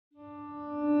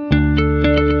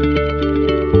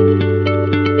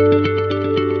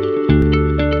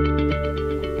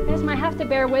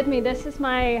This is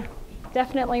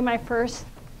definitely my first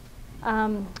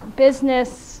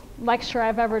business lecture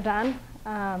I've ever done.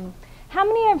 How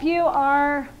many of you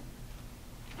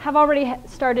have already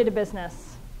started a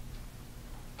business?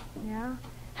 Yeah?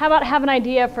 How about have an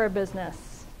idea for a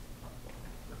business?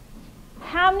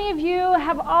 How many of you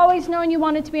have always known you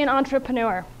wanted to be an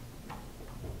entrepreneur?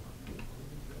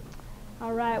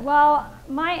 All right, well,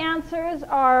 my answers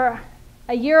are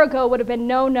a year ago would have been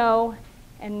no, no,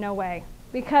 and no way.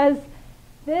 Because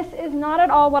this is not at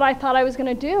all what I thought I was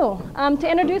going to do.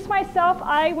 To introduce myself,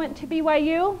 I went to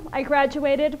BYU. I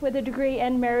graduated with a degree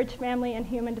in marriage, family, and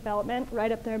human development,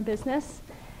 right up there in business.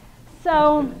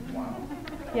 So,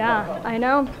 yeah, I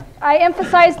know. I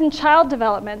emphasized in child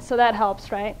development, so that helps,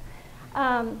 right?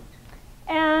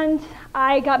 And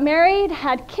I got married,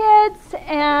 had kids,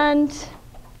 and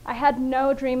I had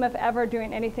no dream of ever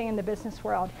doing anything in the business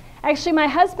world. Actually, my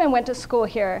husband went to school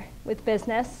here with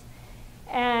business,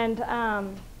 and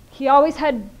he always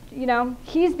had,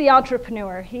 he's the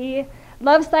entrepreneur. He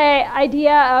loves the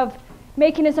idea of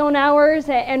making his own hours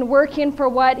and working for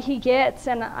what he gets,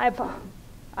 and I've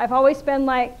always been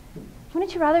like,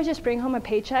 wouldn't you rather just bring home a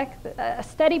paycheck, a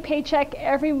steady paycheck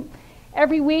every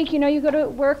week? You go to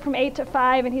work from 8 to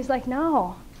 5, and he's like,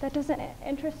 no, that doesn't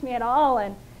interest me at all.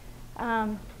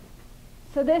 And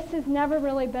so this has never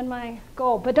really been my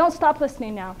goal. But don't stop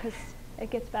listening now, because it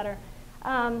gets better.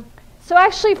 So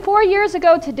actually, 4 years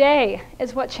ago today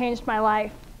is what changed my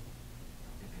life.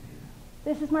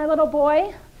 This is my little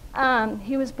boy.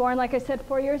 He was born, like I said,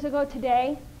 4 years ago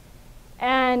today.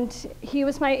 And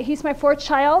he's my fourth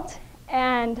child.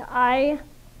 And I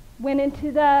went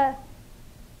into the,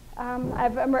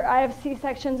 I have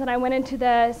C-sections, and I went into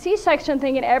the C-section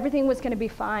thinking everything was going to be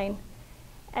fine.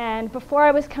 And before I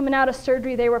was coming out of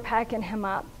surgery, they were packing him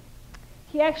up.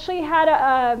 He actually had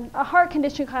a heart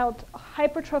condition called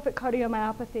hypertrophic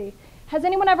cardiomyopathy. Has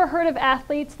anyone ever heard of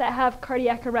athletes that have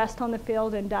cardiac arrest on the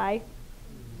field and die?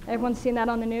 Everyone's seen that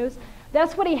on the news?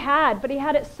 That's what he had, but he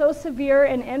had it so severe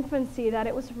in infancy that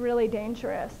it was really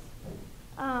dangerous.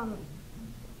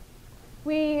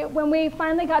 When we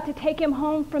finally got to take him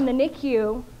home from the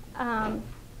NICU,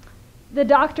 the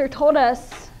doctor told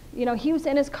us, he was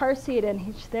in his car seat,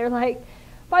 and they're like,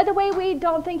 by the way, we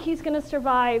don't think he's going to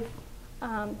survive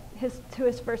to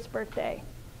his first birthday.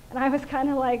 And I was kind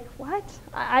of like, what?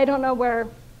 I don't know where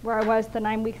I was the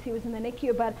 9 weeks he was in the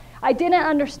NICU, but I didn't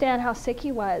understand how sick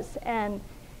he was.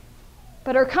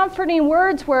 But her comforting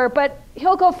words were, but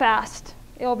he'll go fast.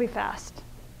 It'll be fast.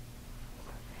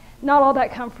 Not all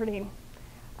that comforting.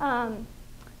 And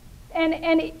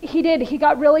he did. He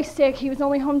got really sick. He was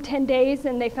only home 10 days,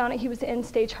 and they found out he was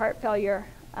end-stage heart failure.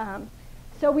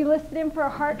 So we listed him for a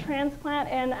heart transplant,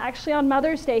 and actually on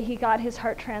Mother's Day, he got his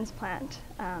heart transplant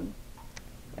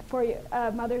for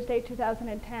Mother's Day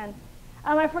 2010.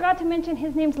 I forgot to mention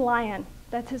his name's Lion.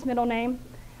 That's his middle name.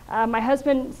 My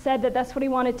husband said that that's what he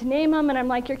wanted to name him, and I'm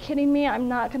like, you're kidding me. I'm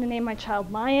not going to name my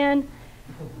child Lion.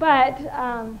 But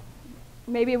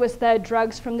maybe it was the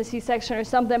drugs from the C-section or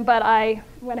something, but I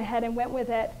went ahead and went with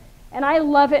it. And I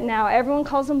love it now. Everyone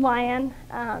calls him Lion.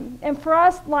 And for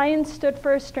us, Lion stood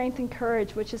for strength and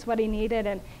courage, which is what he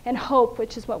needed, and hope,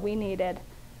 which is what we needed.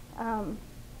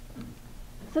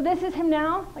 So this is him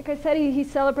now. Like I said,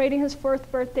 he's celebrating his 4th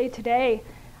birthday today.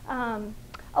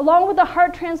 Along with the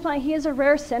heart transplant, he has a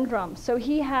rare syndrome. So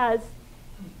he has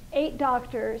 8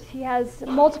 doctors. He has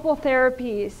multiple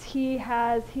therapies. He's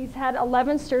had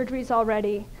 11 surgeries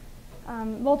already,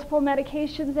 multiple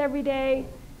medications every day.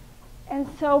 And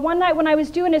so one night when I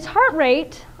was doing his heart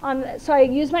rate, so I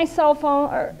used my cell phone,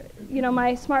 or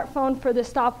my smartphone for the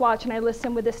stopwatch, and I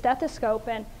listened with the stethoscope,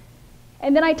 and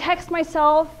then I text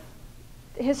myself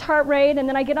his heart rate, and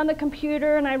then I get on the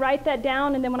computer and I write that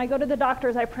down, and then when I go to the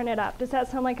doctors, I print it up. Does that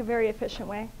sound like a very efficient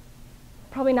way?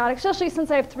 Probably not, especially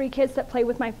since I have 3 kids that play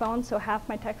with my phone, so half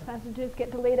my text messages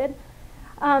get deleted.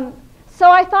 So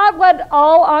I thought what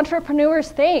all entrepreneurs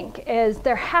think is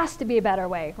there has to be a better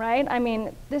way, right? I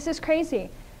mean, this is crazy.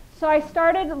 So I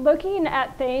started looking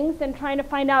at things and trying to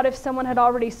find out if someone had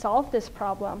already solved this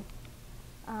problem.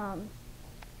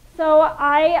 So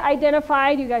I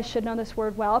identified, you guys should know this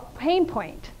word well, pain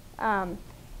point.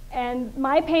 And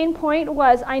my pain point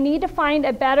was I need to find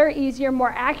a better, easier,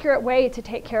 more accurate way to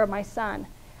take care of my son.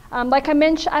 Like I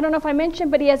mentioned, I don't know if I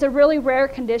mentioned, but he has a really rare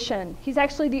condition. He's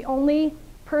actually the only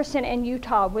person in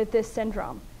Utah with this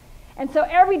syndrome. And so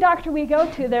every doctor we go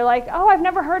to, they're like, oh, I've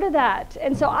never heard of that.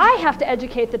 And so I have to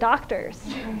educate the doctors.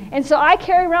 And so I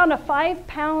carry around a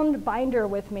 5-pound binder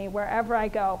with me wherever I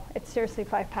go. It's seriously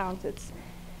 5 pounds.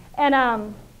 And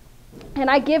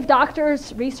I give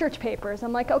doctors research papers.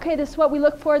 I'm like, okay, this is what we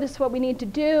look for. This is what we need to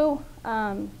do.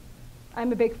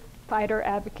 I'm a big fighter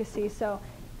advocacy, so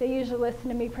they usually listen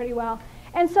to me pretty well.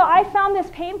 And so I found this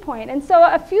pain point. And so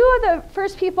a few of the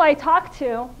first people I talked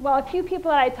to, well, a few people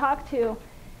that I talked to,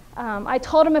 I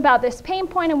told them about this pain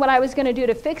point and what I was going to do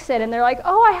to fix it. And they're like,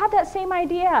 oh, I had that same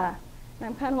idea. And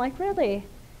I'm kind of like, really?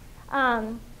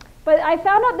 But I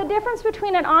found out the difference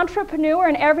between an entrepreneur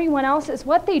and everyone else is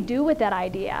what they do with that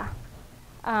idea.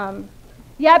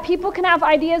 Yeah, people can have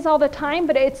ideas all the time,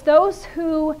 but it's those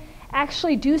who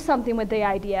actually do something with the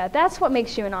idea. That's what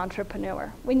makes you an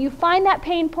entrepreneur. When you find that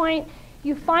pain point,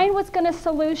 you find what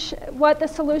the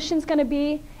solution's going to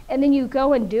be, and then you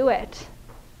go and do it.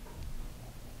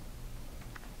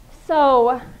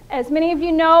 So, as many of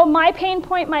you know, my pain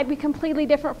point might be completely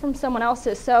different from someone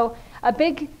else's. So, a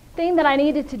big thing that I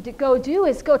needed to go do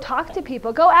is go talk to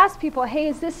people. Go ask people,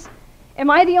 hey, am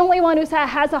I the only one who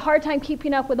has a hard time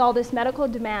keeping up with all this medical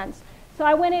demands? So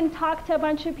I went and talked to a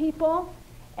bunch of people,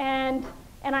 and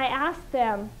I asked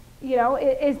them,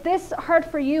 is this hard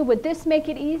for you? Would this make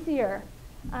it easier?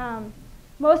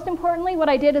 Most importantly, what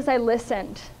I did is I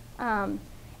listened.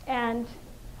 And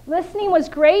listening was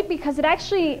great because it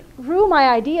actually grew my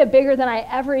idea bigger than I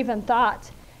ever even thought.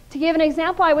 To give an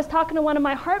example, I was talking to one of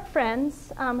my heart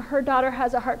friends. Her daughter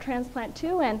has a heart transplant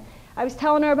too, and I was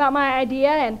telling her about my idea,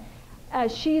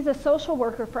 and she's a social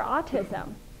worker for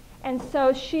autism. And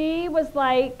so she was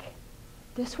like,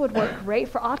 this would work great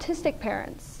for autistic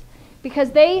parents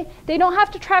because they don't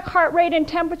have to track heart rate and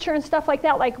temperature and stuff like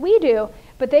that like we do,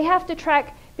 but they have to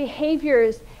track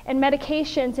behaviors and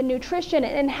medications and nutrition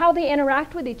and how they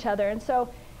interact with each other. And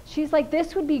so she's like,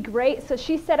 this would be great. So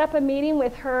she set up a meeting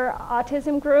with her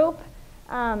autism group,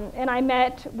 and I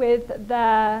met with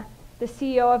the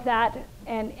CEO of that,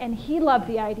 and he loved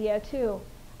the idea too.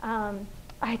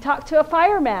 I talked to a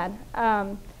fireman,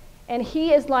 and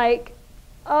he is like,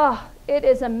 oh, it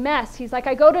is a mess. He's like,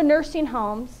 I go to nursing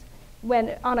homes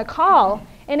on a call,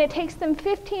 and it takes them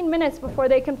 15 minutes before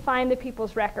they can find the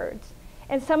people's records.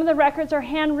 And some of the records are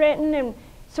handwritten, and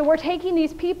so we're taking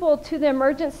these people to the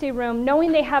emergency room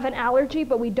knowing they have an allergy,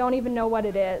 but we don't even know what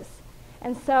it is.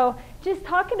 And so just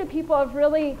talking to people have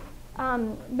really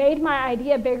made my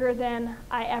idea bigger than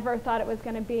I ever thought it was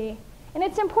going to be. And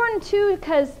it's important too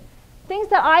because things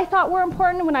that I thought were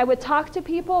important when I would talk to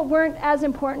people weren't as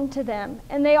important to them.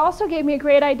 And they also gave me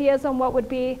great ideas on what would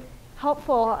be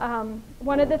helpful.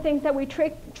 One of the things that we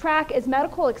track is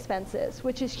medical expenses,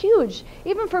 which is huge,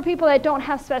 even for people that don't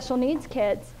have special needs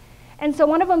kids. And so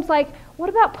one of them's like, what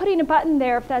about putting a button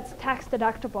there if that's tax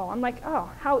deductible? I'm like,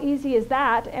 oh, how easy is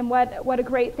that? And what a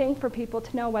great thing for people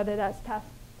to know whether that's tax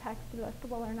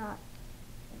deductible or not.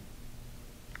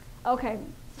 Okay,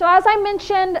 so as I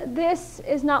mentioned, this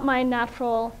is not my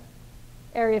natural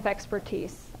area of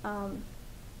expertise.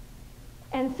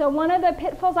 And so one of the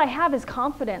pitfalls I have is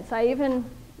confidence. I even,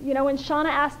 when Shauna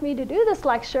asked me to do this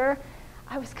lecture,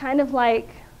 I was kind of like,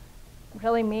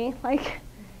 really me? Like,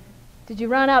 did you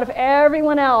run out of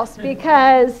everyone else?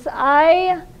 Because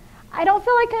I don't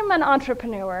feel like I'm an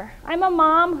entrepreneur. I'm a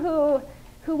mom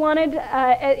who wanted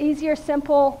an easier,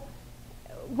 simple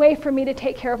way for me to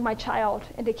take care of my child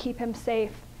and to keep him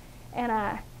safe.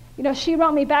 And she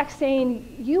wrote me back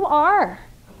saying, you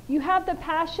have the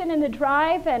passion and the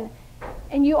drive,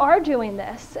 and you are doing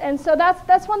this. And so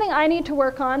that's one thing I need to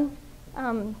work on.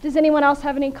 Does anyone else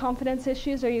have any confidence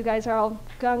issues, or you guys are all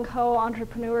gung-ho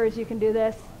entrepreneurs, you can do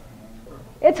this?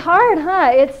 It's hard,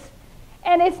 huh?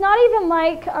 It's not even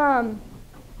like,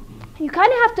 you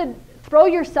kind of have to throw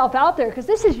yourself out there, because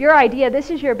this is your idea,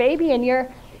 this is your baby, and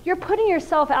you're putting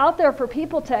yourself out there for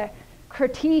people to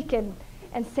critique and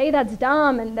say that's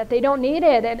dumb and that they don't need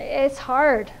it, and it's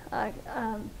hard.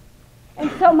 And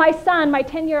so my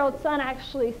 10-year-old son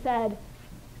actually said,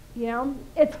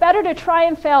 it's better to try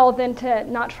and fail than to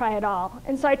not try at all.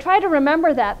 And so I try to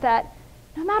remember that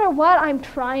no matter what, I'm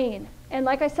trying. And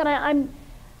like I said,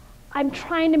 I'm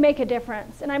trying to make a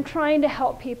difference, and I'm trying to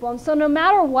help people. And so no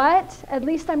matter what, at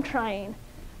least I'm trying.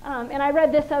 And I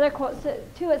read this other quote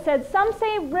too. It said, some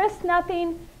say risk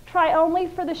nothing, try only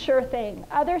for the sure thing.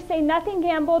 Others say nothing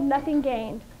gambled, nothing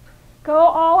gained. Go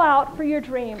all out for your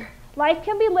dream. Life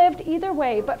can be lived either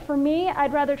way, but for me,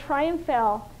 I'd rather try and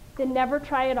fail than never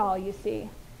try at all, you see.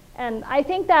 And I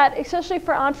think that, especially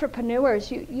for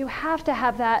entrepreneurs, you have to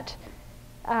have that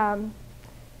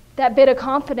bit of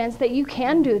confidence that you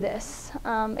can do this.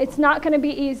 It's not going to be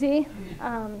easy.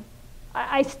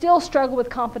 I still struggle with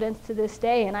confidence to this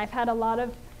day, and I've had a lot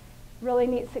of really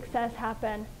neat success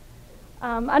happen.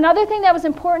 Another thing that was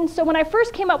important, so when I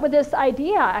first came up with this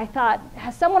idea, I thought,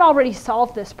 has someone already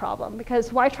solved this problem?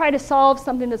 Because why try to solve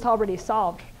something that's already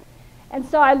solved? And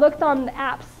so I looked on the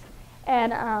apps,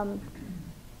 and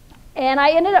And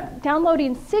I ended up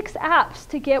downloading 6 apps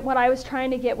to get what I was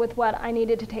trying to get with what I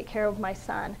needed to take care of my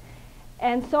son.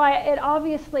 And so it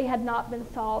obviously had not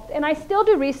been solved. And I still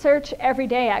do research every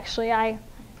day, actually. I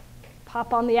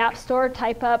pop on the App Store,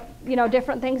 type up,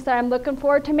 different things that I'm looking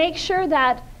for to make sure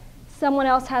that someone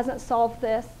else hasn't solved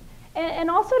this.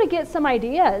 And also to get some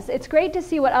ideas. It's great to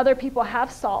see what other people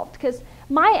have solved, because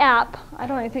my app, I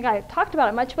don't even think I talked about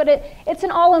it much, but it's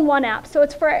an all-in-one app. So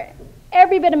it's for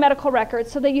every bit of medical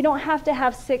records so that you don't have to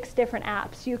have 6 different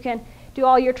apps. You can do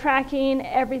all your tracking,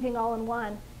 everything all in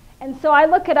one. And so I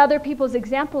look at other people's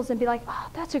examples and be like, oh,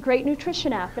 that's a great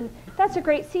nutrition app, and that's a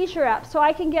great seizure app. So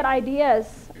I can get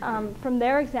ideas from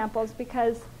their examples,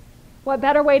 because what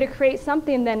better way to create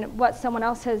something than what someone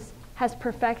else has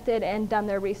perfected and done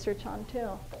their research on too.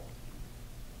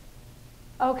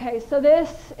 Okay, so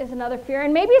this is another fear,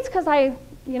 and maybe it's because I,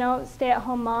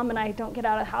 stay-at-home mom and I don't get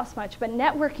out of the house much, but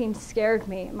networking scared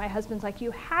me. My husband's like,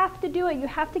 you have to do it. You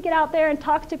have to get out there and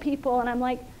talk to people. And I'm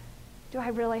like, do I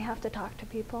really have to talk to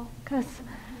people? Because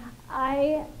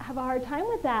I have a hard time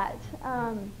with that.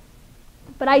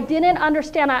 But I didn't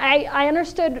understand. I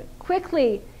understood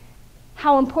quickly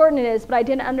how important it is, but I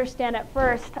didn't understand at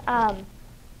first.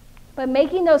 But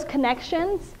making those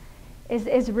connections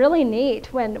is really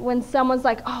neat when someone's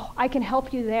like, oh, I can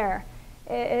help you there.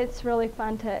 It's really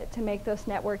fun to make those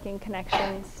networking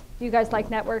connections. Do you guys like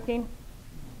networking?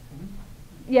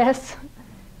 Yes.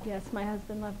 Yes, my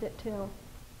husband loved it too.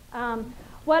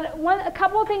 A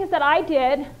couple of things that I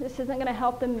did, this isn't going to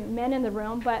help the men in the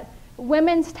room, but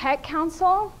Women's Tech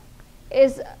Council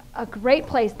is a great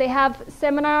place. They have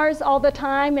seminars all the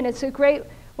time, and it's a great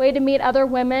way to meet other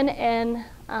women in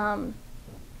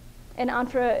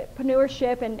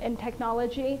entrepreneurship and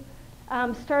technology.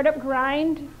 Startup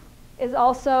Grind is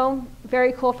also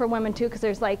very cool for women too, because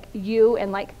there's like you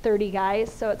and like 30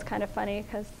 guys, so it's kind of funny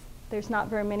because there's not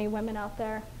very many women out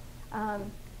there.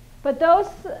 But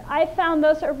I found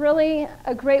those are really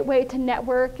a great way to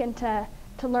network and to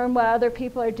learn what other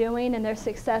people are doing and their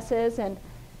successes and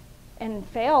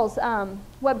fails.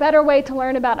 What better way to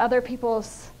learn about other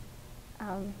people's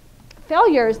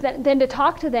failures than to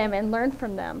talk to them and learn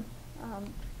from them?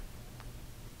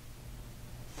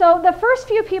 So the first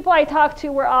few people I talked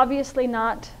to were obviously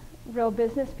not real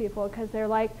business people, because they're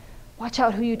like, watch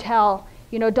out who you tell.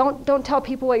 Don't tell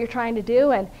people what you're trying to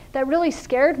do. And that really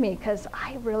scared me, because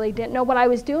I really didn't know what I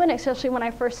was doing, especially when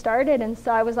I first started. And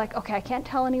so I was like, okay, I can't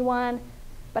tell anyone,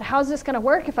 but how's this going to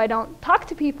work if I don't talk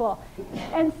to people?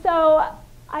 And so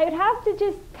I would have to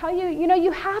just tell you,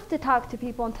 you have to talk to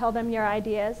people and tell them your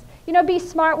ideas. Be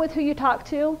smart with who you talk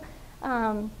to.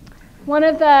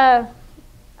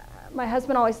 My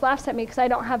husband always laughs at me because I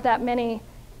don't have that many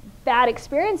bad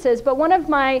experiences, but one of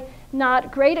my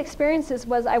not great experiences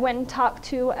was I went and talked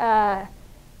to, and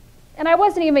I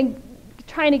wasn't even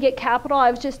trying to get capital, I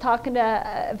was just talking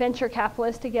to a venture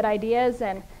capitalist to get ideas,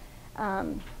 and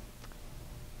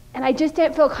I just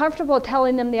didn't feel comfortable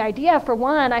telling them the idea. For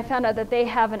one, I found out that they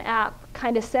have an app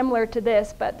kind of similar to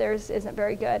this, but theirs isn't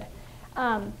very good.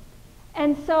 And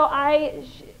so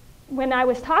when I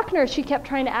was talking to her, she kept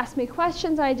trying to ask me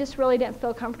questions, and I just really didn't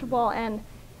feel comfortable. And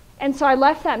so I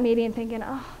left that meeting thinking,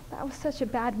 oh, that was such a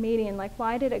bad meeting. Like,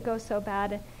 why did it go so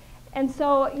bad? And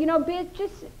so,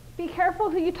 just be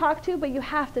careful who you talk to, but you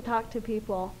have to talk to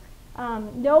people.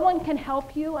 No one can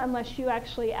help you unless you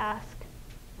actually ask.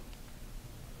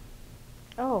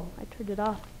 Oh, I turned it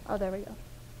off. Oh, there we go.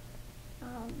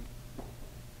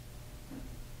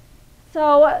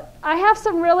 So I have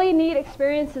some really neat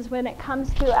experiences when it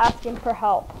comes to asking for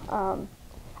help.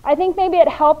 I think maybe it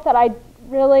helped that I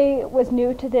really was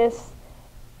new to this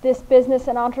business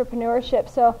and entrepreneurship.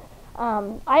 So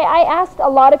I asked a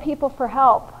lot of people for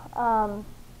help.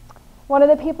 One of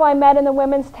the people I met in the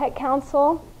Women's Tech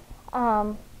Council,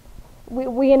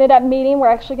 we ended up meeting.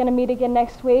 We're actually going to meet again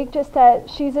next week.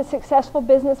 She's a successful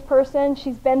business person.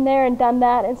 She's been there and done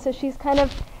that, and so she's kind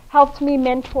of helped me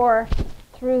mentor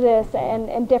through this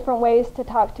and different ways to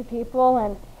talk to people,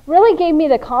 and really gave me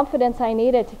the confidence I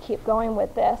needed to keep going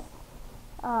with this.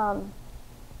 And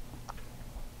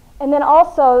then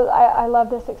also, I love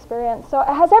this experience. So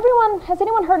has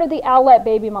anyone heard of the Owlet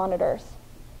baby monitors?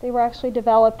 They were actually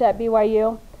developed at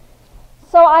BYU.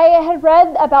 So I had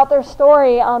read about their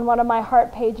story on one of my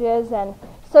Heart pages, and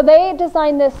so they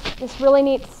designed this really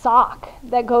neat sock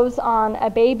that goes on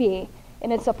a baby,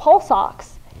 and it's a pulse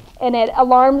ox. And it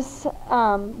alarms,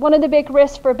 one of the big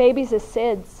risks for babies is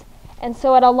SIDS. And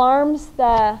so it alarms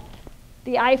the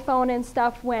iPhone and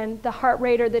stuff when the heart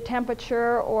rate or the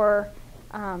temperature or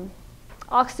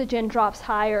oxygen drops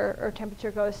high or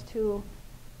temperature goes too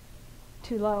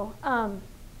low.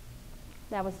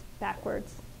 That was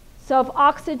backwards. So if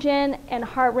oxygen and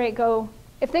heart rate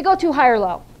if they go too high or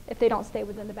low, if they don't stay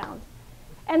within the bounds.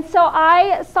 And so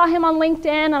I saw him on LinkedIn,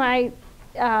 and I,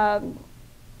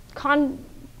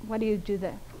 what do you do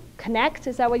there? Connect,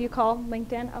 is that what you call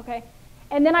LinkedIn? Okay.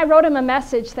 And then I wrote him a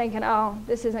message thinking, oh,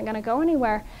 this isn't going to go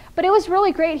anywhere. But it was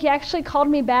really great. He actually called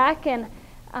me back, and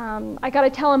I got to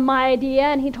tell him my idea,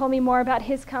 and he told me more about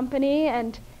his company,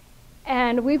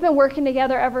 and we've been working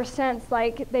together ever since.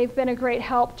 Like, they've been a great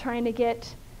help trying to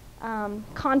get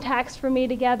contacts for me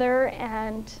together,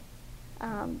 and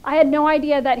I had no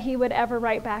idea that he would ever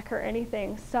write back or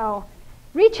anything. So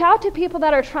reach out to people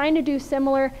that are trying to do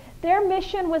similar. Their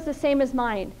mission was the same as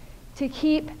mine, to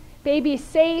keep babies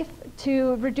safe,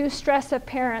 to reduce stress of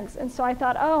parents. And so I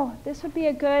thought, oh, this would be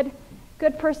a good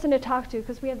person to talk to,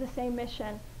 because we have the same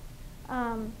mission.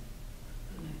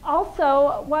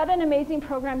 Also, what an amazing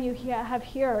program you have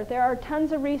here. There are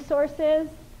tons of resources,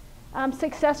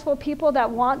 successful people that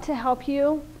want to help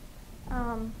you.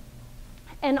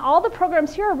 And all the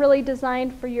programs here are really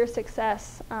designed for your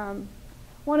success.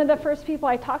 One of the first people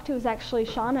I talked to was actually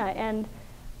Shauna. And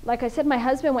like I said, my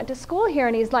husband went to school here,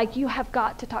 and he's like, you have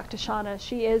got to talk to Shauna.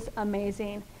 She is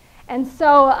amazing. And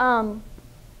so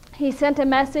he sent a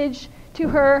message to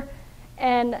her,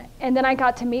 and then I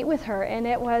got to meet with her. And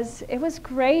it was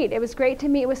great. It was great to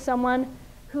meet with someone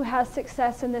who has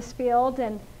success in this field.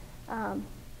 And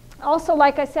also,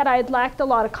 like I said, I had lacked a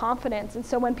lot of confidence. And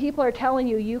so when people are telling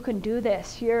you, you can do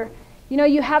this, you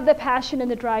have the passion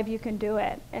and the drive, you can do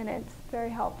it. And it's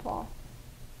very helpful.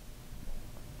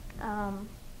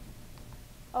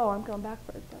 Oh, I'm going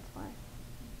backwards, that's why.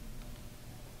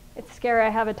 It's scary. I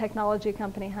have a technology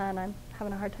company, and I'm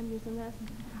having a hard time using this.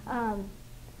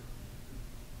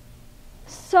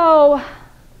 So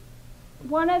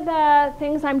one of the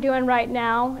things I'm doing right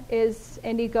now is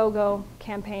Indiegogo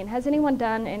campaign. Has anyone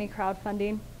done any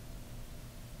crowdfunding?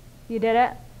 You did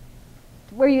it?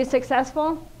 Were you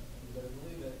successful? You better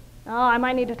believe it. Oh, I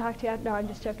might need to talk to you. No, I'm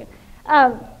just joking.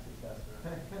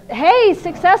 Hey,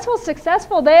 successful.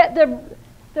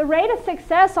 The rate of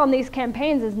success on these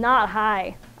campaigns is not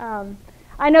high.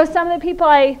 I know some of the people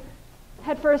I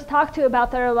had first talked to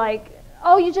about that are like,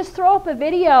 oh, you just throw up a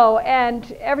video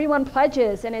and everyone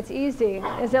pledges and it's easy.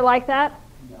 Is it like that?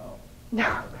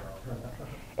 No.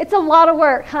 It's a lot of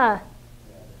work, huh?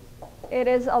 It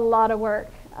is a lot of work.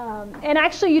 And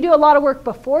actually, you do a lot of work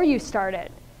before you start it.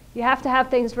 You have to have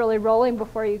things really rolling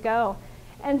before you go.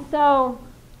 And so,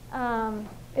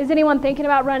 is anyone thinking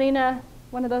about running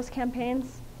one of those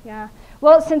campaigns? Yeah.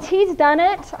 Well, since he's done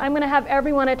it, I'm going to have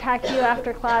everyone attack you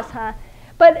after class, huh?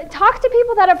 But talk to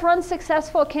people that have run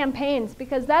successful campaigns,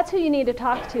 because that's who you need to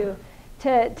talk to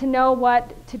know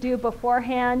what to do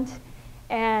beforehand,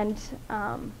 and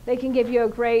they can give you a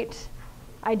great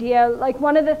idea. Like,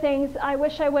 one of the things, I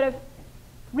wish I would have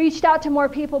reached out to more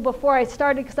people before I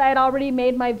started, because I had already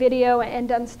made my video and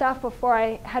done stuff before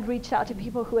I had reached out to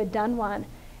people who had done one.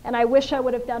 And I wish I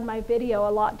would have done my video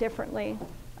a lot differently.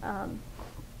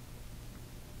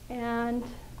 And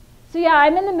so yeah,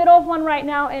 I'm in the middle of one right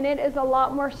now, and it is a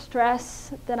lot more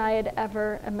stress than I had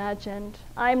ever imagined.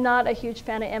 I'm not a huge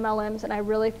fan of MLMs, and I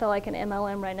really feel like an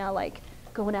MLM right now, like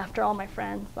going after all my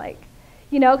friends, like,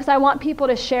 because I want people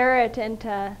to share it and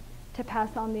to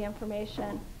pass on the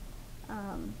information.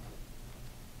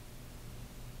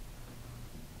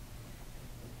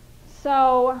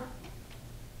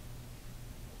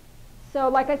 So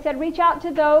like I said, reach out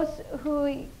to those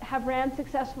who have ran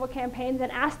successful campaigns and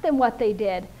ask them what they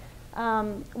did.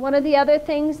 One of the other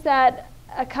things that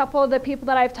a couple of the people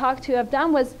that I've talked to have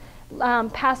done was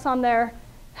pass on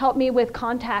help me with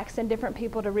contacts and different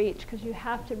people to reach, because you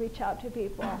have to reach out to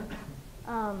people.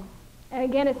 And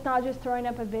again, it's not just throwing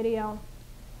up a video.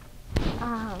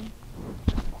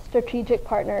 Strategic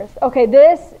partners. Okay,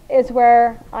 this is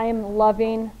where I am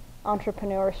loving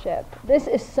entrepreneurship. This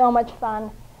is so much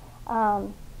fun.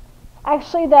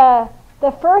 Actually, the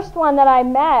first one that I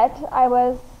met, I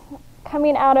was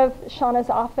coming out of Shauna's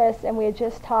office, and we had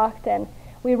just talked, and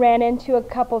we ran into a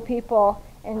couple people,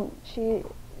 and she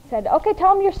said, okay,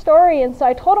 tell them your story. And so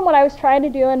I told them what I was trying to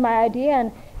do and my idea,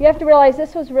 and you have to realize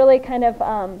this was really kind of,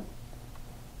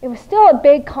 it was still a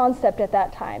big concept at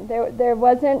that time.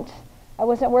 I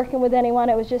wasn't working with anyone.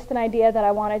 It was just an idea that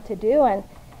I wanted to do, and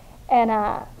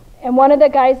one of the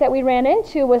guys that we ran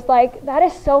into was like, that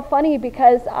is so funny,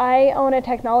 because I own a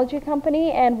technology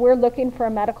company and we're looking for a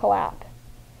medical app.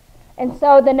 And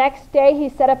so the next day he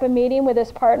set up a meeting with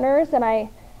his partners, and I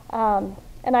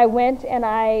went and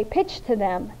I pitched to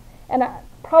them. And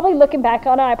probably looking back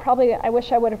on it, I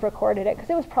wish I would have recorded it, because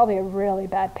it was probably a really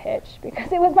bad pitch,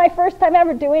 because it was my first time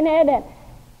ever doing it, and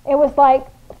it was like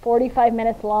 45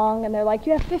 minutes long, and they're like,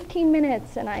 you have 15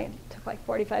 minutes, and I took like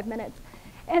 45 minutes.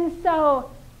 And so,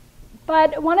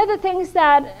 but one of the things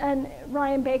that, and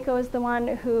Ryan Bako is the one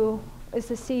who is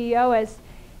the CEO, is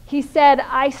he said,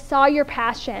 I saw your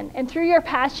passion, and through your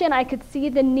passion, I could see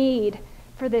the need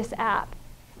for this app.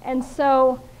 And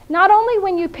so, not only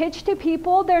when you pitch to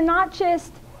people, they're not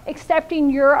just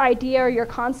accepting your idea or your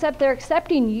concept, they're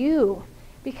accepting you,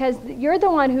 because you're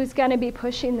the one who's going to be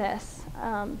pushing this.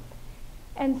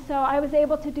 And so I was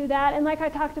able to do that. And like I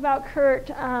talked about Kurt,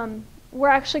 we're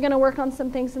actually going to work on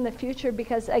some things in the future,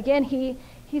 because again,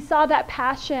 he saw that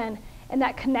passion and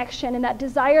that connection and that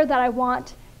desire that I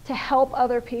want to help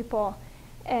other people.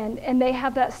 And they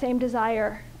have that same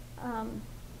desire.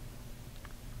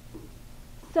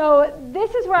 So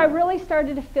this is where I really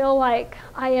started to feel like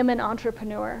I am an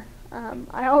entrepreneur.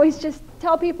 I always just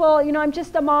tell people, you know, I'm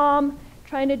just a mom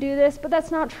trying to do this, but that's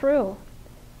not true.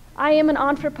 I am an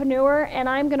entrepreneur, and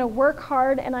I'm going to work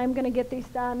hard, and I'm going to get these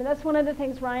done. And that's one of the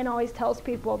things Ryan always tells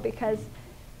people, because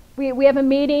we have a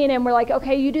meeting, and we're like,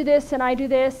 okay, you do this, and I do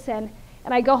this, and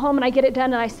I go home, and I get it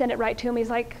done, and I send it right to him. He's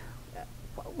like,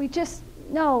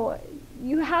 no,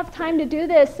 you have time to do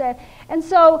this. And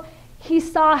so he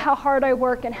saw how hard I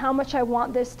work and how much I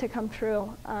want this to come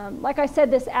true. Like I said,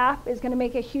 this app is going to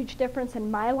make a huge difference in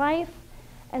my life.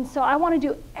 And so I want to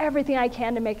do everything I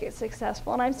can to make it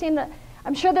successful. And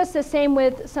I'm sure that's the same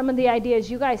with some of the ideas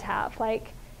you guys have.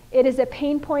 Like, it is a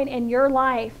pain point in your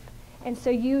life, and so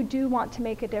you do want to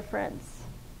make a difference.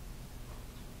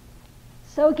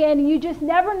 So again, you just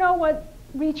never know what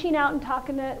reaching out and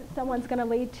talking to someone's going to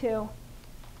lead to.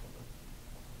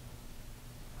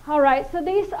 All right, so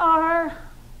these are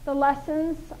the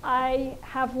lessons I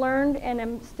have learned and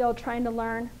am still trying to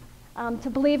learn. To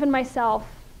believe in myself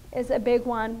is a big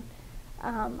one.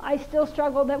 I still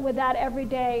struggle with that every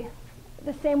day.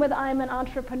 The same with I'm an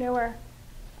entrepreneur.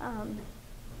 And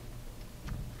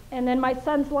then my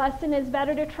son's lesson is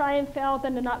better to try and fail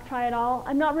than to not try at all.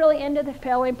 I'm not really into the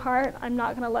failing part. I'm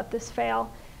not going to let this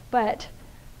fail, but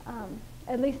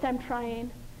at least I'm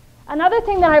trying. Another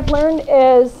thing that I've learned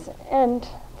is, and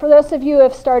for those of you who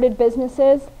have started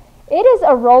businesses, it is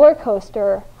a roller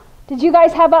coaster. Did you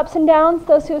guys have ups and downs,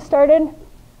 those who have started?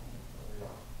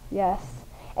 Yes.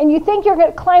 And you think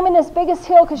you're climbing this biggest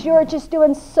hill because you're just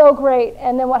doing so great,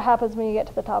 and then what happens when you get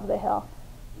to the top of the hill?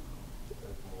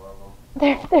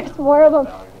 There's more of them.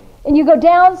 And you go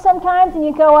down sometimes, and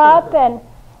you go up, and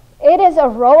it is a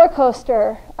roller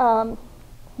coaster.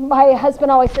 My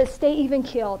husband always says, stay even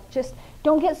keeled. Just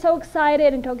don't get so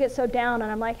excited and don't get so down.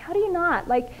 And I'm like, how do you not?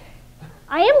 Like,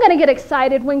 I am going to get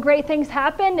excited when great things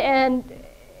happen, and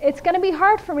it's going to be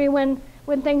hard for me when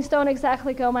things don't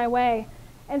exactly go my way.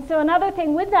 And so another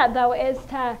thing with that, though, is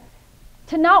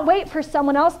to not wait for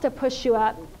someone else to push you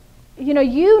up. You know,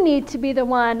 you need to be the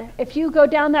one. If you go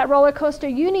down that roller coaster,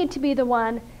 you need to be the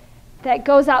one that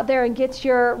goes out there and gets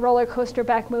your roller coaster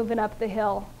back moving up the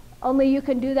hill. Only you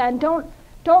can do that. And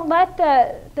don't let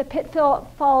the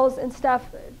pitfalls and stuff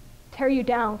tear you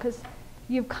down, because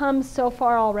you've come so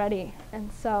far already.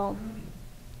 And so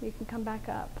you can come back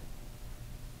up.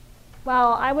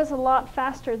 Wow, I was a lot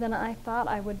faster than I thought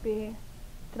I would be.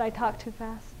 Did I talk too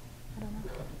fast? I don't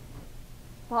know.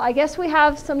 Well, I guess we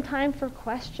have some time for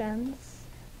questions.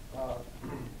 I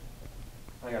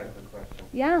got a quick question.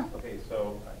 Yeah. Okay,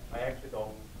 so I actually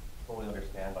don't fully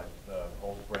understand like the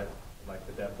whole breadth, like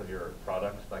the depth of your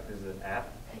products. Like, this is an app.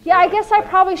 Yeah, I guess I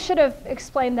probably should have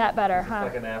explained that better, huh?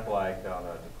 Like an app, like on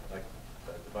a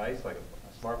device, like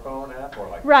a smartphone app, or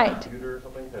like Right. a computer or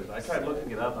something. Because I tried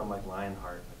looking it up, I'm like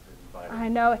Lionheart. I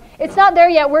know. It's not there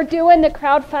yet. We're doing the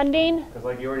crowdfunding. Because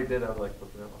like you already did, I was like,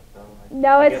 look it up.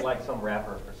 No, I it's get like some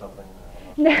wrapper or something.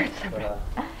 no,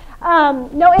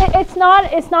 it's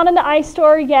not. It's not in the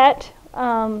iStore yet.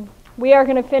 We are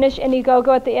going to finish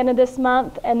Indiegogo at the end of this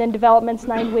month, and then development's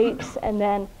 9 weeks, and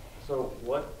then. So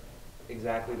what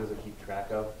exactly does it keep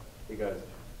track of? Because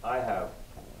I have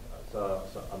a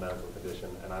medical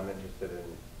condition, and I'm interested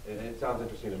in. And it sounds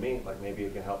interesting to me. Like, maybe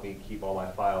it can help me keep all my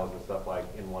files and stuff like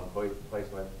in one place,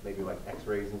 maybe like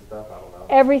X-rays and stuff. I don't know.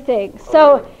 Everything. Oh,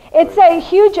 So really? it's a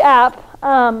huge app,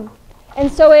 and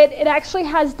so it actually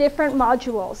has different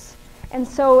modules. And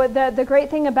so the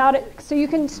great thing about it, so you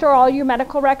can store all your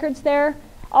medical records there,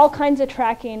 all kinds of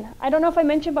tracking. I don't know if I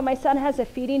mentioned, but my son has a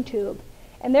feeding tube,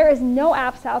 and there is no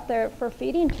apps out there for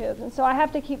feeding tubes. And so I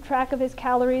have to keep track of his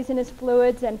calories and his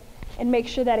fluids and make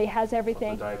sure that he has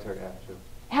everything. The dietary app too.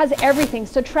 Has everything.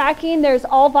 So tracking, there's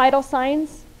all vital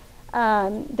signs.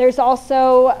 There's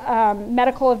also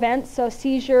medical events, so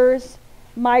seizures,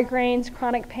 migraines,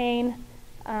 chronic pain.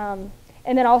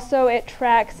 And then also it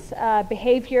tracks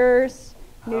behaviors,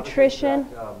 nutrition.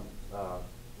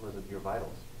 Was it your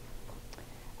vitals?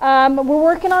 We're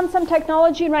working on some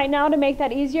technology right now to make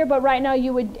that easier, but right now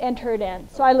you would enter it in.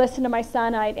 So I listen to my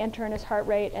son, I'd enter in his heart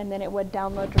rate, and then it would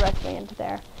download directly into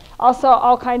there. Also,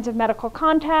 all kinds of medical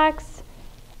contacts.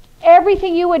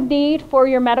 Everything you would need for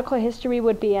your medical history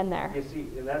would be in there. You see,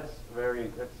 and that's very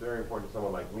important to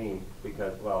someone like me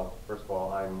because, well, first of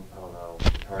all, I don't know,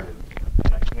 retarded.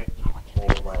 I can't keep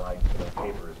hold of my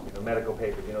papers, medical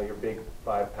papers, your big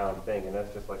 5-pound thing, and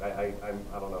that's just like I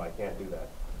don't know, I can't do that.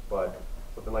 But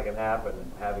something like an app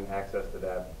and having access to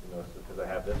that, because I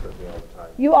have this with me all the time.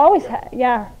 You always have,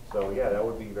 yeah. So yeah, that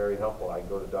would be very helpful. I can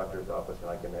go to the doctor's office and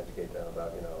I can educate them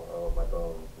about, my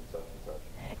bones and such and such.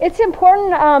 It's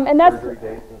important, and that's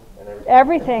surgery dates and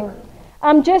everything.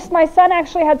 Just my son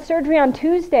actually had surgery on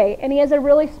Tuesday, and he has a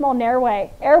really small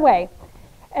airway.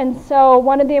 And so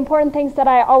one of the important things that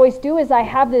I always do is I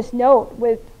have this note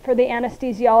for the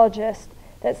anesthesiologist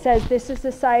that says this is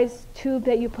the size tube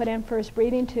that you put in for his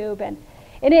breathing tube. And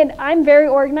I'm very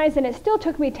organized, and it still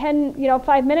took me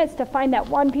 5 minutes to find that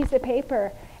one piece of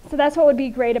paper. So that's what would be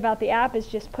great about the app is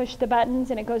just push the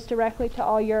buttons and it goes directly to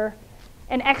all your,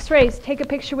 and x-rays, take a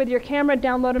picture with your camera,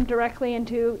 download them directly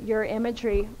into your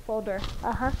imagery folder.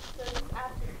 So this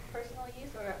app is personal use,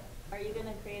 or are you going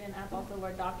to create an app also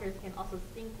where doctors can also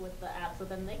sync with the app so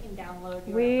then they can download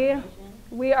your information?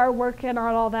 We are working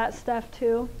on all that stuff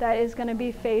too. That is going to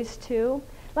be phase 2.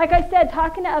 Like I said,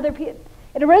 talking to other people,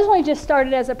 it originally just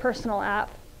started as a personal app.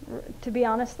 To be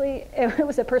honestly, it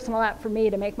was a personal app for me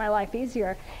to make my life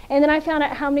easier. And then I found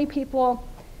out how many people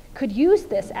could use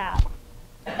this app.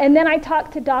 And then I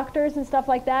talked to doctors and stuff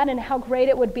like that and how great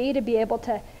it would be to be able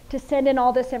to send in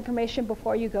all this information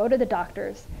before you go to the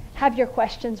doctors, have your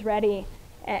questions ready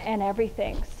and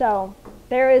everything. So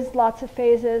there is lots of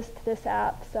phases to this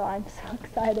app, so I'm so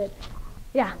excited.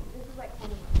 Yeah? This is like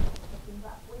kind of a question,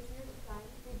 but with your son,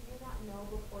 did you not know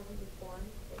before he was born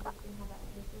that he was going to have that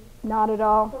condition? Not at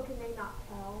all. So can they not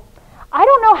tell? I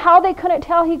don't know how they couldn't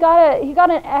tell. I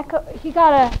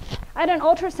had an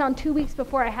ultrasound 2 weeks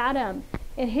before I had him,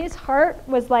 and his heart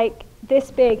was like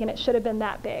this big, and it should have been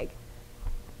that big.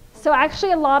 So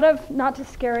actually, a lot of, not to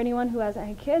scare anyone who hasn't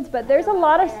had kids, but there's a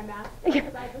lot of.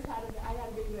 Because I had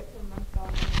a baby like 10 months ago,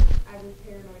 and I was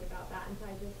paranoid about that, and so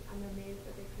I'm amazed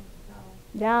that they couldn't tell.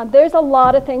 Yeah, there's a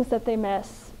lot of things that they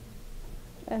miss,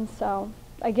 and so.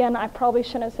 Again, I probably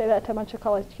shouldn't say that to a bunch of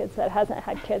college kids that hasn't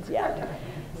had kids yet.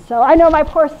 So I know my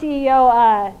poor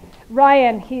CEO,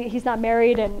 Ryan, he's not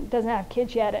married and doesn't have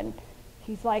kids yet, and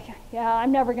he's like, yeah,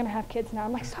 I'm never going to have kids now.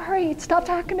 I'm like, sorry, stop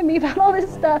talking to me about all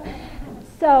this stuff.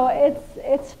 So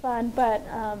it's fun, but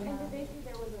And did they say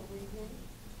there was a reason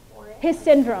for it? his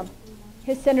syndrome.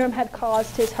 His syndrome had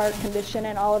caused his heart condition,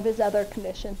 and all of his other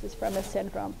conditions is from his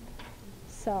syndrome.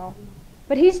 So.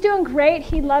 But he's doing great.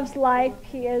 He loves life.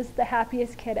 He is the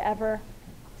happiest kid ever.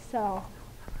 So,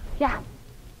 yeah.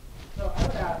 So I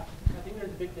would ask, I think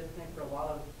there's a big disconnect for a lot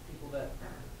of people that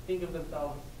think of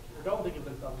themselves, or don't think of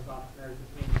themselves as entrepreneurs,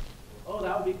 which means, oh,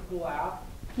 that would be a cool app.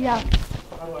 Yeah.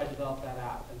 How do I develop that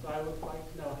app? And so I would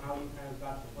like to know how you kind of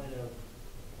got to the point of,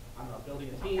 I don't know, building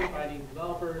a team, finding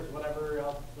developers, whatever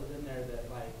else was in there that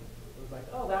was like,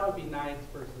 oh, that would be nice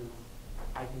versus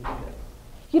I can do this.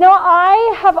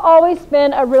 I have always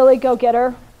been a really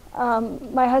go-getter.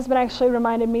 My husband actually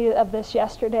reminded me of this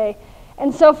yesterday.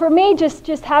 And so for me,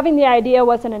 just having the idea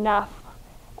wasn't enough.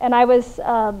 And I was,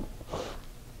 and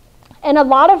a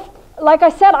lot of, like I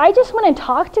said, I just went and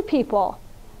talked to people.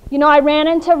 I ran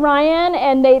into Ryan,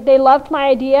 and they loved my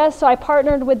idea, so I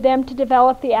partnered with them to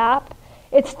develop the app.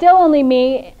 It's still only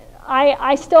me.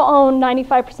 I still own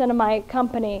 95% of my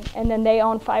company, and then they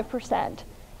own 5%.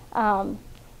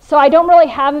 So I don't really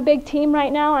have a big team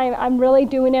right now. I'm really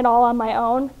doing it all on my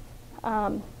own,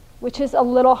 which is a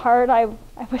little hard. I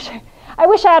wish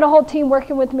I had a whole team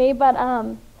working with me, but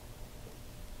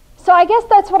so I guess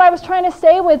that's what I was trying to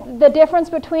say with the difference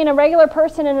between a regular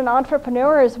person and an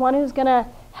entrepreneur is one who's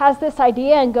has this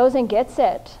idea and goes and gets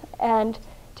it. And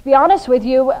to be honest with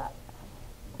you,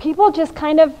 people just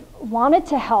kind of wanted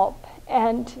to help,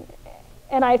 and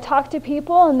I talked to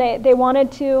people, and they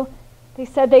wanted to. They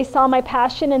said they saw my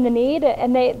passion and the need,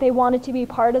 and they wanted to be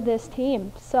part of this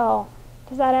team. So,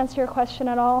 does that answer your question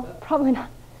at all? Probably not.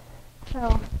 So. I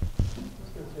was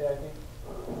going to say, I think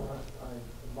I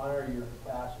admire your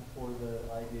passion for the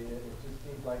idea. It just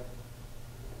seems like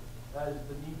as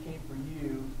the need came for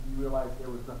you, you realized there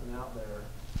was nothing out there.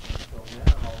 So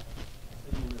now,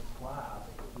 sitting in this class,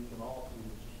 we can all see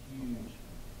this huge,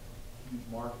 huge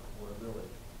market for it, really.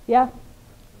 Yeah.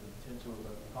 The potential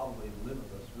of probably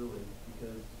limitless, really.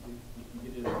 Because if you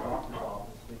get in a doctor's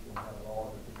office, they can have it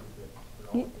all the things that they're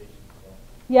all patients. So.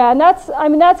 Yeah, and that's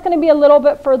going to be a little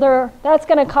bit further. That's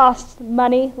going to cost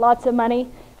money, lots of money.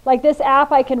 Like this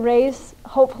app I can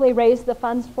hopefully raise the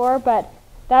funds for, but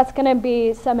that's going to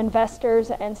be some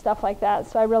investors and stuff like that.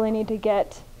 So I really need to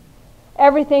get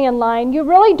everything in line. You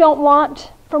really don't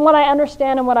want, from what I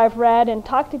understand and what I've read and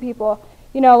talked to people,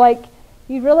 like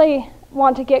you really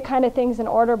want to get kind of things in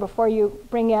order before you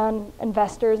bring in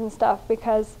investors and stuff,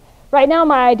 because right now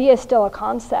my idea is still a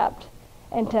concept.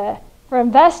 And for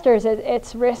investors,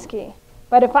 it's risky.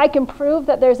 But if I can prove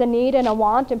that there's a need and a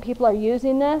want and people are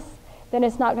using this, then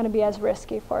it's not going to be as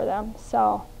risky for them.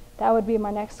 So that would be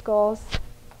my next goals.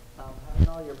 Having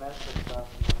all your medical stuff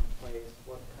in place,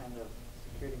 what kind of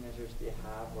security measures do you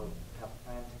have or have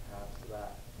planned to have so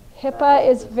that HIPAA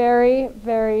is very,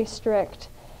 very strict.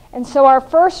 And so our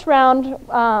first round,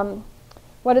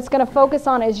 what it's going to focus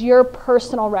on is your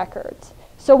personal records.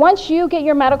 So once you get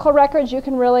your medical records, you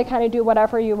can really kind of do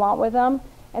whatever you want with them.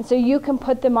 And so you can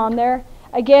put them on there.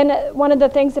 Again, one of the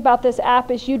things about this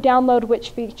app is you download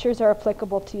which features are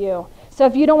applicable to you. So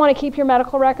if you don't want to keep your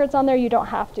medical records on there, you don't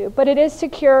have to. But it is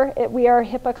secure. We are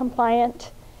HIPAA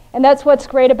compliant. And that's what's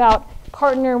great about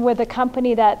partnering with a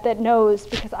company that knows,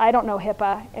 because I don't know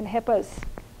HIPAA, and HIPAA's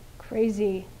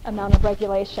crazy amount of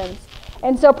regulations.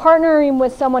 And so partnering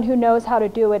with someone who knows how to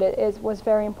do it was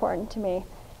very important to me.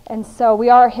 And so we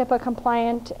are HIPAA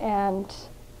compliant, and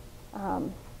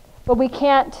but we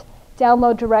can't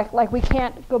download direct, like we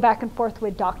can't go back and forth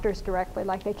with doctors directly,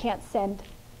 like they can't send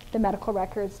the medical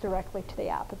records directly to the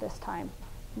app at this time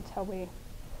until we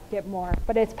get more.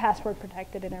 But it's password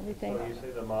protected and everything. So you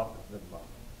say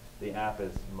the app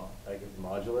is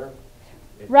modular?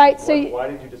 Right. Why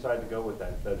did you decide to go with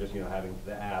that instead of just having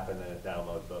the app and then it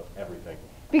downloads everything?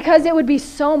 Because it would be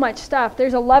so much stuff.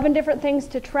 There's 11 different things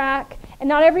to track, and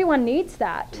not everyone needs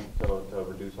that. So to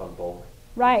reduce on bulk.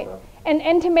 Right.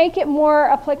 And to make it more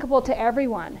applicable to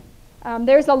everyone.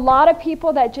 There's a lot of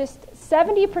people that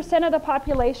 70% of the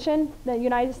population in the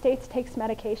United States takes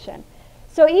medication.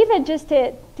 So even just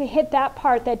to hit that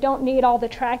part, that don't need all the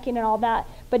tracking and all that,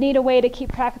 but need a way to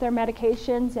keep track of their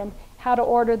medications and how to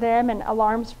order them and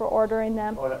alarms for ordering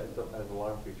them. Oh, it has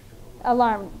alarm feature.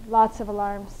 Alarm, lots of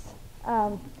alarms.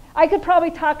 I could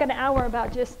probably talk an hour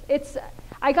about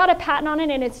I got a patent on it,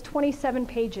 and it's 27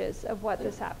 pages of what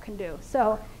this app can do.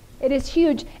 So it is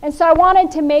huge. And so I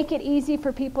wanted to make it easy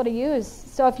for people to use.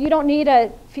 So if you don't need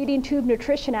a feeding tube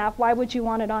nutrition app, why would you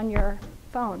want it on your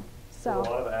phone? So a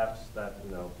lot of apps that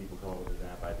people come up with this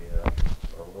app idea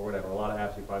or whatever. A lot of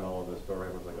apps you find all over the store.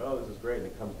 Everyone's like, "Oh, this is great," and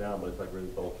it comes down, but it's like really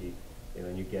bulky.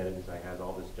 And you get it, and it's like has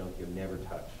all this junk you never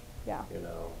touch. Yeah.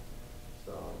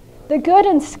 So. The good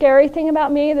and scary thing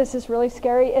about me, this is really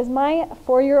scary, is my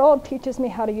 4-year-old teaches me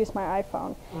how to use my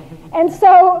iPhone. And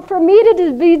so for me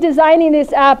to be designing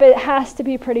this app, it has to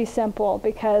be pretty simple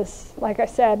because, like I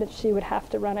said, she would have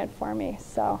to run it for me.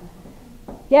 So,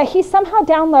 yeah, he somehow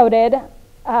downloaded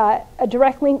a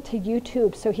direct link to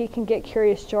YouTube so he can get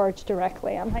Curious George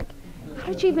directly. I'm like, how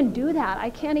did you even do that?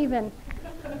 I can't even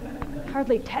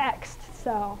hardly text.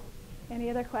 So, any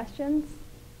other questions?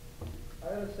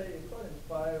 I would say it's quite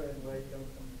inspiring where you come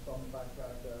from the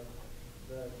background of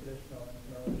the traditional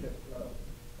entrepreneurship flow,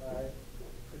 right?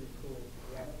 Pretty cool,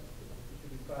 yeah. You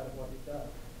should be proud of what you've done.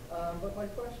 But my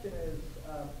question is,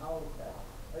 Owltech,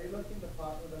 are you looking to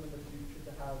partner with them in the future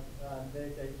to have their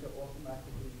data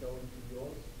automatically go into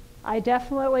yours? I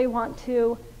definitely want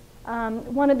to.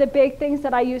 One of the big things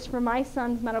that I use for my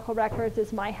son's medical records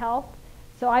is My Health.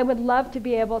 So I would love to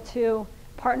be able to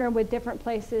partner with different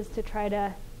places to try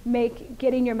to make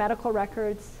getting your medical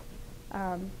records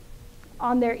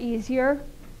on there easier.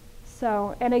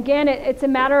 So, and again, it's a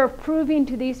matter of proving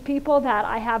to these people that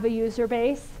I have a user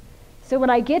base. So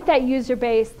when I get that user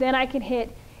base, then I can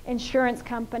hit insurance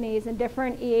companies and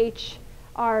different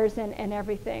EHRs and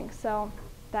everything. So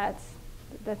that's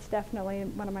definitely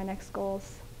one of my next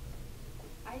goals.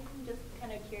 I'm just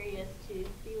kind of curious to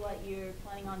see what you're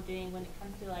planning on doing when it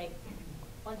comes to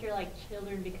once your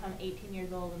children become 18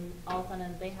 years old and all of a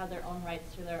sudden they have their own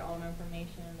rights to their own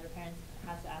information and their parents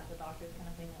has to ask the doctors kind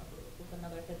of thing with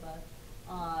another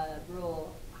HIPAA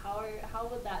rule. How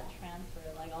would that transfer?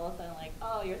 All of a sudden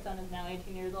oh, your son is now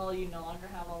 18 years old, you no longer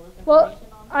have all this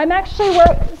information on him? I'm actually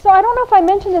so I don't know if I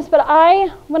mentioned this, but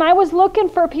when I was looking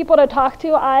for people to talk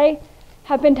to, I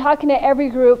have been talking to every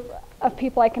group of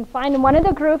people I can find, and one of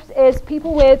the groups is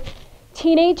people with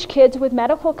teenage kids with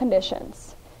medical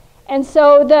conditions. And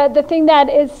so the thing that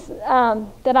is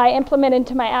that I implement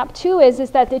into my app too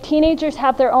is that the teenagers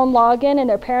have their own login and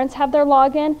their parents have their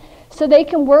login, so they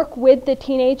can work with the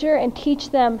teenager and teach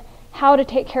them how to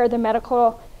take care of the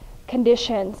medical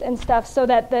conditions and stuff, so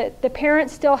that the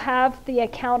parents still have the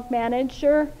account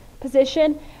manager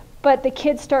position, but the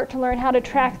kids start to learn how to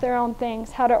track their own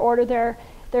things, how to order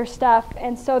their stuff,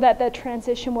 and so that the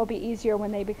transition will be easier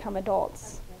when they become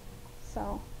adults.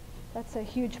 So that's a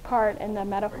huge part in the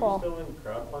medical. Are you still in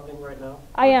crowdfunding right now?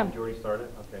 I am. Did you already start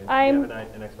it? Okay. I'm- Do you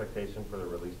have an expectation for the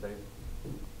release date?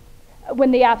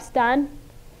 When the app's done,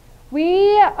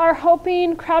 we are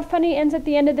hoping crowdfunding ends at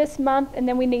the end of this month, and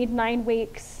then we need 9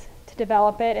 weeks to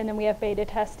develop it, and then we have beta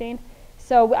testing.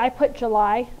 So I put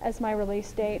July as my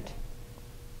release date.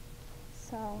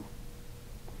 So,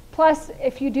 plus,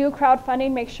 if you do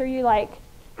crowdfunding, make sure you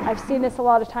I've seen this a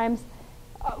lot of times.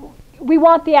 We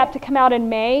want the app to come out in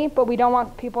May, but we don't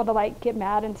want people to get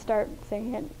mad and start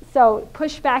saying it. So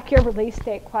push back your release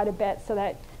date quite a bit so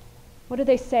that, what do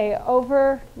they say?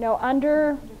 Under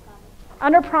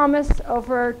promise,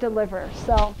 over deliver.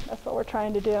 So that's what we're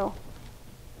trying to do.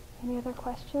 Any other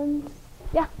questions?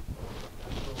 Yeah.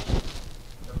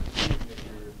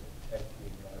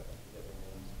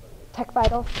 Tech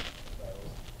Vitals.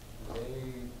 Do they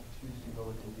choose to go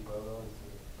with Indiegogo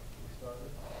instead of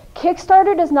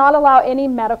Kickstarter does not allow any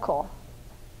medical.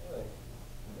 Really?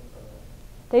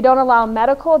 They don't allow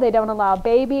medical, they don't allow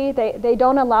baby, they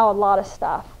don't allow a lot of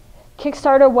stuff.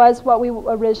 Kickstarter was what we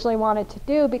originally wanted to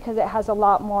do because it has a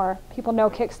lot more, people know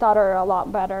Kickstarter a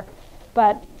lot better,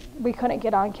 but we couldn't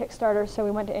get on Kickstarter, so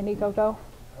we went to Indiegogo.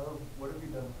 What have you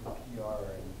done for PR?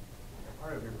 And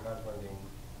part of your crowdfunding,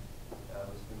 I'm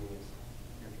assuming, is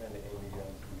you're trying to aim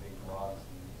against some big blogs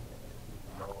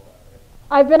and know about it.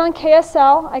 I've been on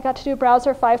KSL. I got to do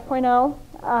Browser 5.0.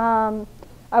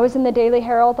 I was in the Daily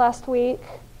Herald last week.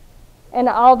 And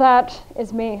all that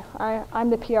is me. I'm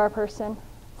the PR person.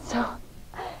 So,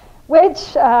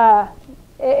 which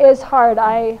is hard.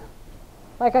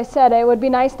 Like I said, it would be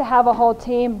nice to have a whole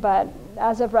team, but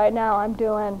as of right now, I'm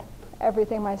doing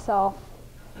everything myself.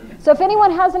 So if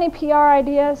anyone has any PR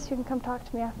ideas, you can come talk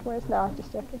to me afterwards. No, I'm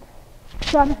just joking.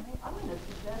 John? I'm going to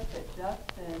suggest that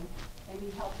Justin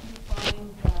maybe help you find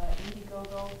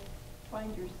Indiegogo,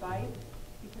 find your site,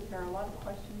 because there are a lot of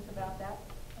questions about that,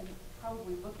 and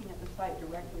probably looking at the site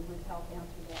directly would help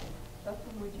answer that.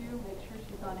 Justin, would you make sure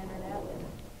she's on internet and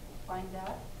find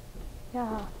that?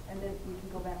 Yeah. And then we can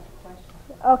go back to questions.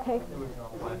 Okay.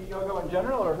 Indiegogo in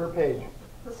general or her page?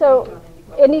 So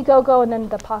Indiegogo and then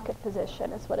the pocket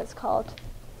physician is what it's called.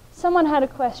 Someone had a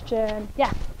question.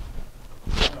 Yeah. So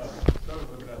I was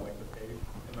looking at the page,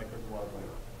 and there's a lot of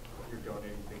you're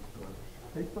donating things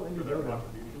to their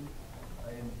contributions.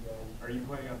 Are you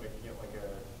planning on making it like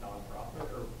a nonprofit,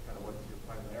 or kind of what's your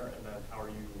plan there? And then how are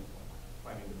you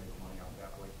planning to make money off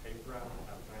that? Pay for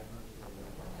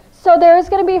advertisements? So there is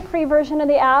going to be a free version of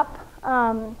the app.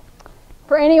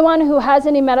 For anyone who has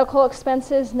any medical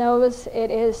expenses knows it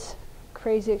is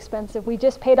crazy expensive. We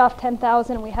just paid off $10,000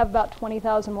 and we have about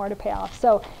 $20,000 more to pay off.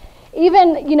 So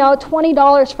even,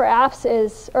 $20 for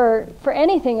apps or for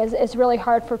anything is really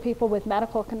hard for people with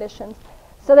medical conditions.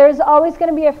 So there's always going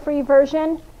to be a free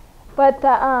version, but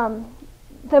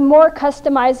the more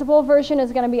customizable version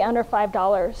is going to be under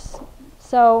 $5.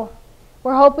 So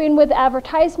we're hoping with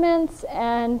advertisements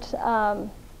and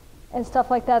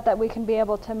stuff like that we can be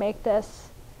able to make this.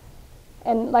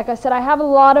 And like I said, I have a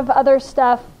lot of other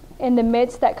stuff in the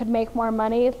midst that could make more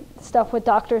money, stuff with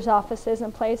doctors' offices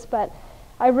in place, but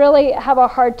I really have a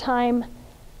hard time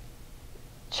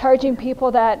charging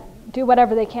people that do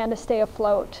whatever they can to stay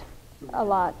afloat a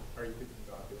lot. Are you thinking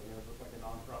about doing it with a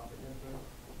nonprofit?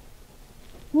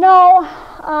 No,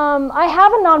 I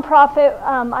have a nonprofit.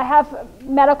 I have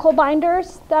medical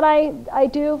binders that I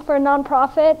do for a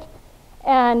nonprofit.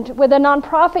 And with a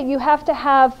nonprofit, you have to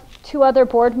have 2 other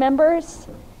board members.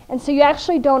 And so you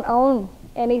actually don't own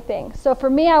anything. So for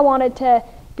me, I wanted to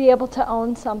be able to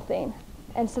own something.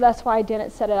 And so that's why I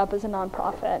didn't set it up as a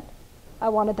nonprofit. I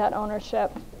wanted that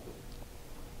ownership.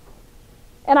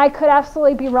 And I could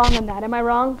absolutely be wrong on that. Am I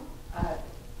wrong?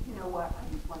 You know what?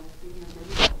 I just want to see your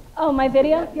video. Oh, my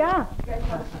video? Yeah. You guys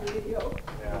want to see the video?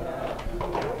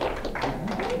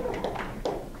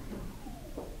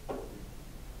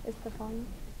 Is the phone?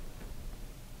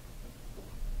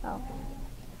 Oh.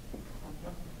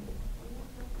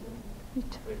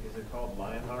 Wait, is it called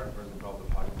Lionheart or is it called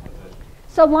the Pocket Physician?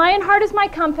 So Lionheart is my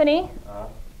company,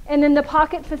 and then the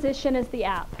Pocket Physician is the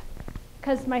app,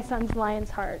 because my son's Lion's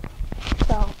Heart.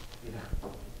 So. Yeah.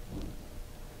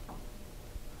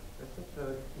 That's such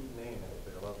a cute name.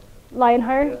 I love it.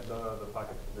 Lionheart? Yeah, the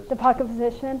Pocket Physician. The Pocket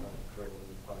Physician.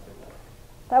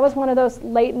 That was one of those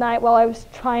late night while I was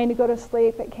trying to go to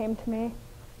sleep, it came to me.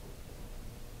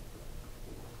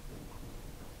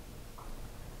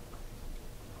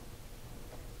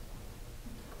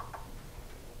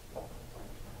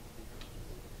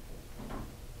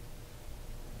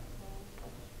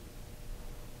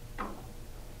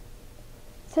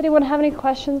 Does anyone have any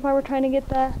questions while we're trying to get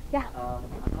the, yeah? I'm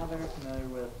not very familiar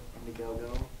with Indiegogo.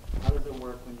 How does it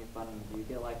work when you fund them? Do you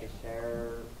get like a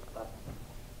share of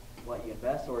what you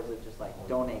invest, or is it just like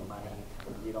donate money?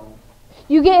 You don't.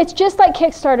 It's just like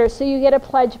Kickstarter, so you get a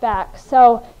pledge back.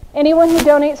 So anyone who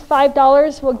donates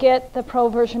 $5 will get the pro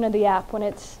version of the app when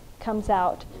it comes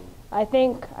out. I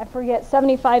forget,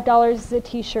 $75 is a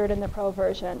t-shirt in the pro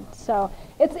version. So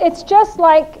it's just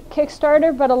like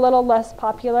Kickstarter, but a little less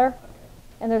popular.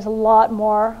 And there's a lot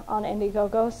more on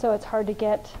Indiegogo, so it's hard to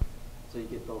get. So you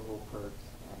get those little perks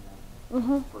and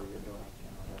for your donation.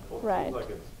 Well, it Right. seems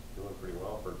like it's doing pretty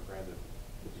well for granted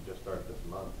that you just started this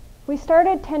month. We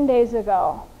started 10 days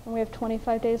ago, and we have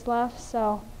 25 days left,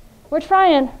 so we're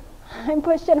trying. I'm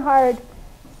pushing hard.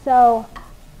 So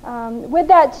with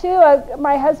that, too,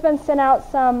 my husband sent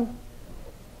out some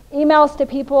emails to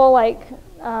people,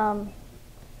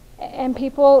 and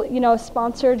people,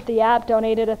 sponsored the app,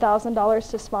 donated $1,000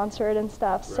 to sponsor it and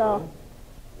stuff. Really? So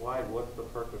Why? What's the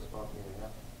purpose of sponsoring the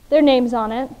app? their name's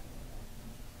on it.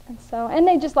 And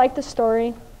they just like the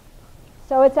story.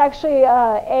 So it's actually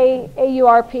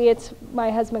AURP. It's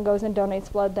my husband goes and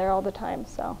donates blood there all the time.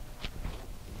 So. I was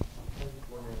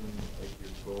wondering, your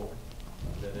goal,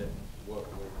 what was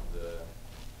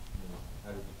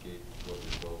how did you gauge what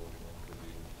your goal was going to be?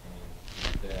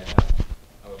 I mean,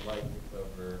 I would like to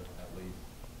cover at least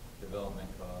development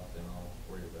costs and all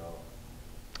for your development.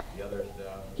 The other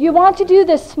stuff. You want to do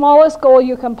the smallest goal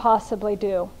you can possibly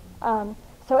do.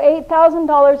 So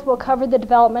 $8,000 will cover the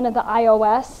development of the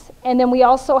iOS, and then we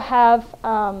also have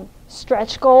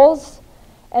stretch goals,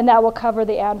 and that will cover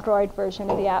the Android version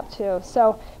of the app too.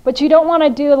 So, but you don't want to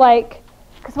do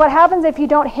because what happens if you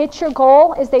don't hit your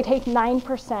goal is they take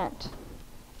 9%.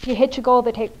 If you hit your goal,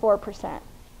 they take 4%.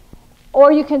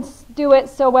 Or you can do it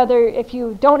so if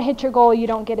you don't hit your goal, you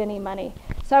don't get any money.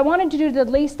 So I wanted to do the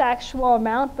least actual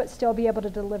amount, but still be able to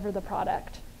deliver the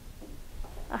product.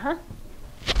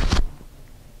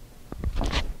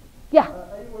 Yeah.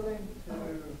 Are you willing to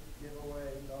give away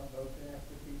non-voting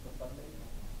equity for funding?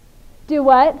 Do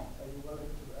what? Are you willing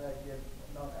to give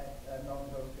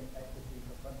non-voting equity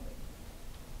for funding?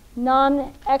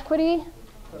 Non-equity?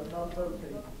 So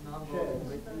non-voting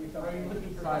shares.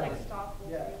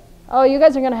 Yeah. Oh, you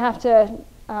guys are going to have to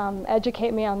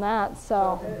educate me on that.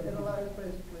 So. It allows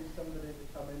basically somebody to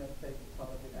come in and take part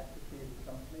of the equity of the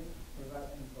company without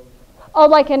any voting. Oh,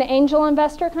 like an angel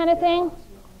investor kind of thing?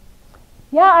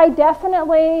 Yeah, I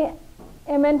definitely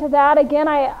am into that. Again,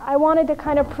 I wanted to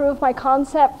kind of prove my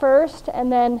concept first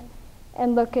and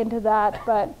look into that.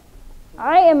 But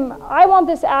I want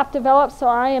this app developed, so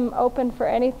I am open for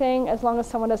anything as long as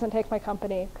someone doesn't take my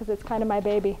company, because it's kind of my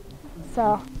baby.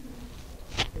 So.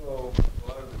 So a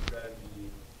lot of the strategy,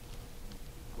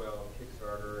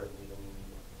 Kickstarter and even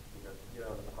the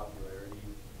popularity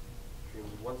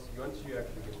streams. Once you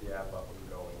actually get the app up and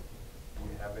going, do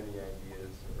you have any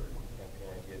ideas or campaign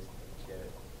ideas to get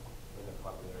it in the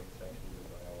popularity sections of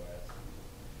iOS,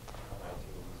 on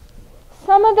iTunes?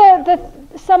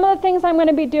 Some of the things I'm going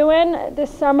to be doing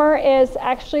this summer is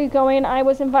actually I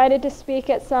was invited to speak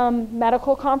at some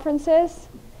medical conferences,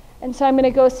 and so I'm going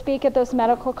to go speak at those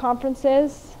medical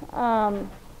conferences. And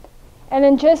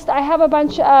then I have a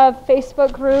bunch of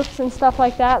Facebook groups and stuff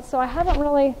like that, so I haven't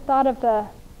really thought of the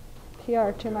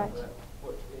PR too much.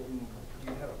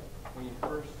 When you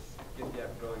first get the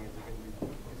app going, is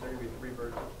there going to be a free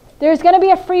version? There's going to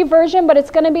be a free version, but it's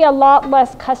going to be a lot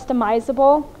less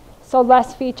customizable. So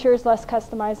less features, less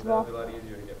customizable. It'll be a lot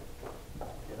easier to get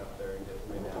up there and get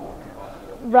something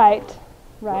down. Right.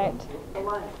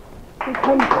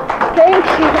 Thank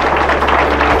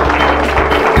you.